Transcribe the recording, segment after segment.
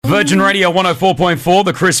Virgin Radio 104.4,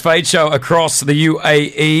 the Chris Fade Show across the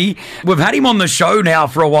UAE. We've had him on the show now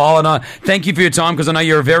for a while, and I thank you for your time because I know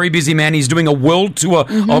you're a very busy man. He's doing a world tour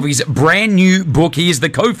of his brand new book. He is the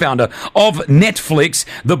co-founder of Netflix.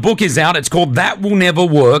 The book is out. It's called That Will Never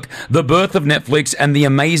Work, The Birth of Netflix and the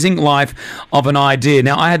Amazing Life of an Idea.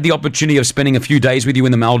 Now, I had the opportunity of spending a few days with you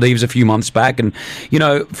in the Maldives a few months back, and, you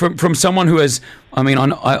know, from someone who has... I mean,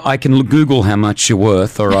 I can Google how much you're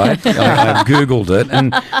worth, all right? I've Googled it.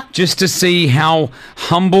 And just to see how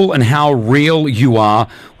humble and how real you are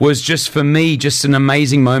was just, for me, just an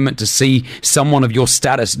amazing moment to see someone of your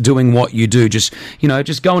status doing what you do. Just, you know,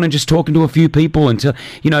 just going and just talking to a few people until,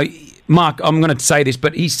 you know... Mark, I'm going to say this,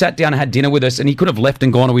 but he sat down and had dinner with us, and he could have left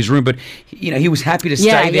and gone to his room, but you know he was happy to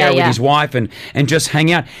stay there with his wife and just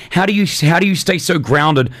hang out. How do you stay so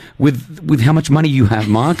grounded with how much money you have,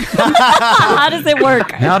 Mark? How does it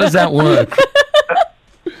work? How does that work?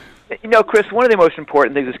 You know, Chris, one of the most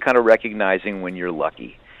important things is kind of recognizing when you're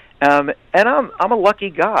lucky. And I'm a lucky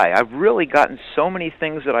guy. I've really gotten so many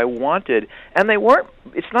things that I wanted, and they weren't.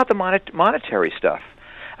 It's not the monetary stuff.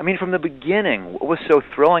 I mean, from the beginning, what was so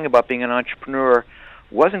thrilling about being an entrepreneur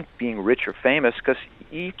wasn't being rich or famous, because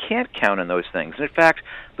you can't count on those things. And in fact,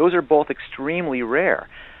 those are both extremely rare.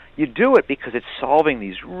 You do it because it's solving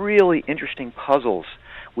these really interesting puzzles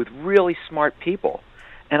with really smart people.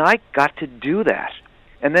 And I got to do that.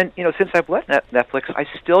 And then, you know, since I've left Netflix, I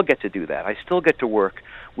still get to do that. I still get to work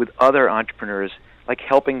with other entrepreneurs, like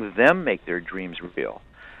helping them make their dreams real.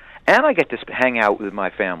 And I get to hang out with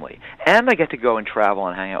my family. And I get to go and travel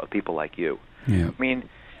and hang out with people like you. Yeah. I mean,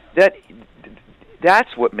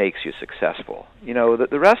 that's what makes you successful. You know,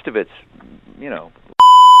 the rest of it's, you know...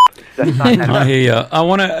 That's not I hear you. I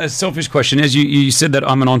want a selfish question. As you said that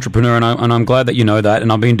I'm an entrepreneur, and I'm glad that you know that,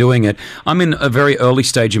 and I've been doing it. I'm in a very early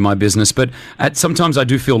stage in my business, but sometimes I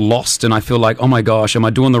do feel lost, and I feel like, oh my gosh, am I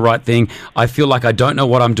doing the right thing? I feel like I don't know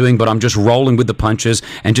what I'm doing, but I'm just rolling with the punches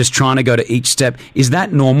and just trying to go to each step. Is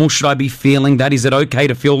that normal? Should I be feeling that? Is it okay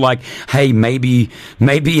to feel like, hey, maybe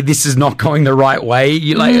this is not going the right way?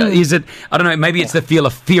 Is it? I don't know. Maybe it's the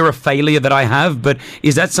fear of failure that I have, but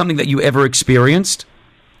is that something that you ever experienced?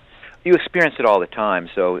 You experience it all the time,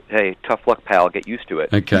 so, hey, tough luck, pal, get used to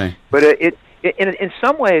it. Okay. But in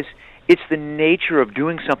some ways, it's the nature of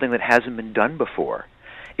doing something that hasn't been done before.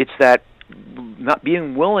 It's that not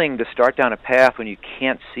being willing to start down a path when you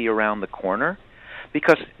can't see around the corner,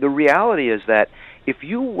 because the reality is that if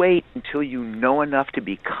you wait until you know enough to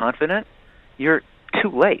be confident, you're too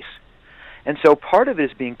late. And so part of it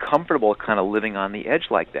is being comfortable kind of living on the edge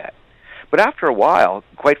like that. But after a while,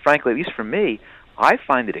 quite frankly, at least for me, I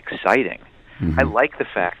find it exciting. Mm-hmm. I like the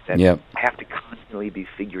fact that I have to constantly be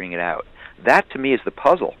figuring it out. That, to me, is the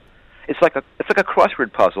puzzle. It's like a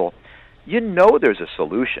crossword puzzle. You know there's a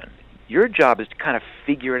solution. Your job is to kind of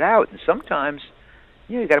figure it out. And sometimes,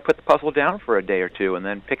 you got to put the puzzle down for a day or two and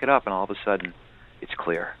then pick it up, and all of a sudden, it's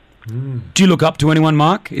clear. Mm. Do you look up to anyone,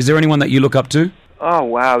 Mark? Is there anyone that you look up to? Oh,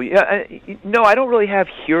 wow. Yeah, no, I don't really have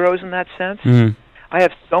heroes in that sense. Mm. I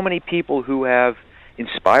have so many people who have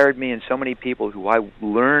inspired me and so many people who I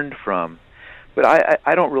learned from. But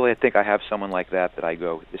I don't really think I have someone like that I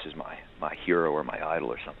go, this is my hero or my idol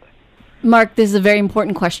or something. Mark, this is a very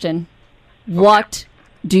important question. Okay. What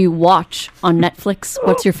do you watch on Netflix?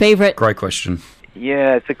 What's your favorite? Great question.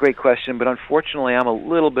 Yeah, it's a great question, but unfortunately I'm a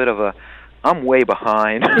little bit of I'm way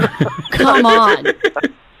behind. Come on.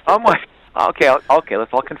 I'm like, Okay, I'll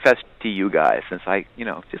confess to you guys, since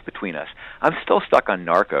just between us, I'm still stuck on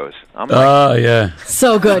Narcos. Yeah.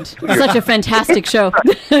 So good. Such a fantastic show.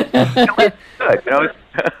 Good,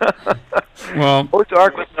 Well,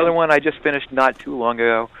 Ozark was another one I just finished not too long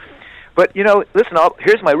ago. But, listen,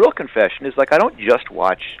 here's my real confession, is I don't just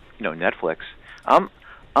watch, Netflix. I'm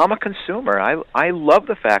a consumer. I love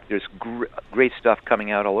the fact there's great stuff coming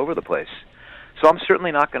out all over the place. So I'm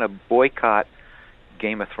certainly not going to boycott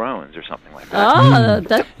Game of Thrones or something like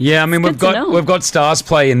that. Yeah, I mean we've got Stars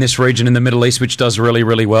Play in this region in the Middle East, which does really,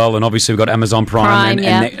 really well, and obviously we've got Amazon Prime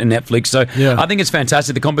and Netflix. So I think it's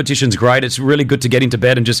fantastic. The competition's great. It's really good to get into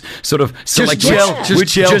bed and just sort of select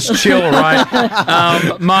just chill,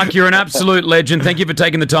 right? Mark, you're an absolute legend. Thank you for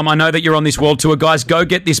taking the time. I know that you're on this world tour, guys. Go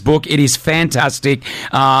get this book. It is fantastic.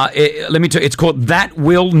 Let me tell you, it's called That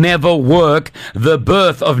Will Never Work: The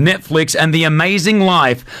Birth of Netflix and the Amazing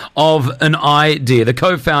Life of an Idea. The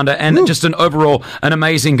co-founder and just an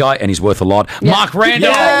amazing guy, and he's worth a lot. Mark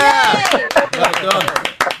Randall. Yeah. Well done.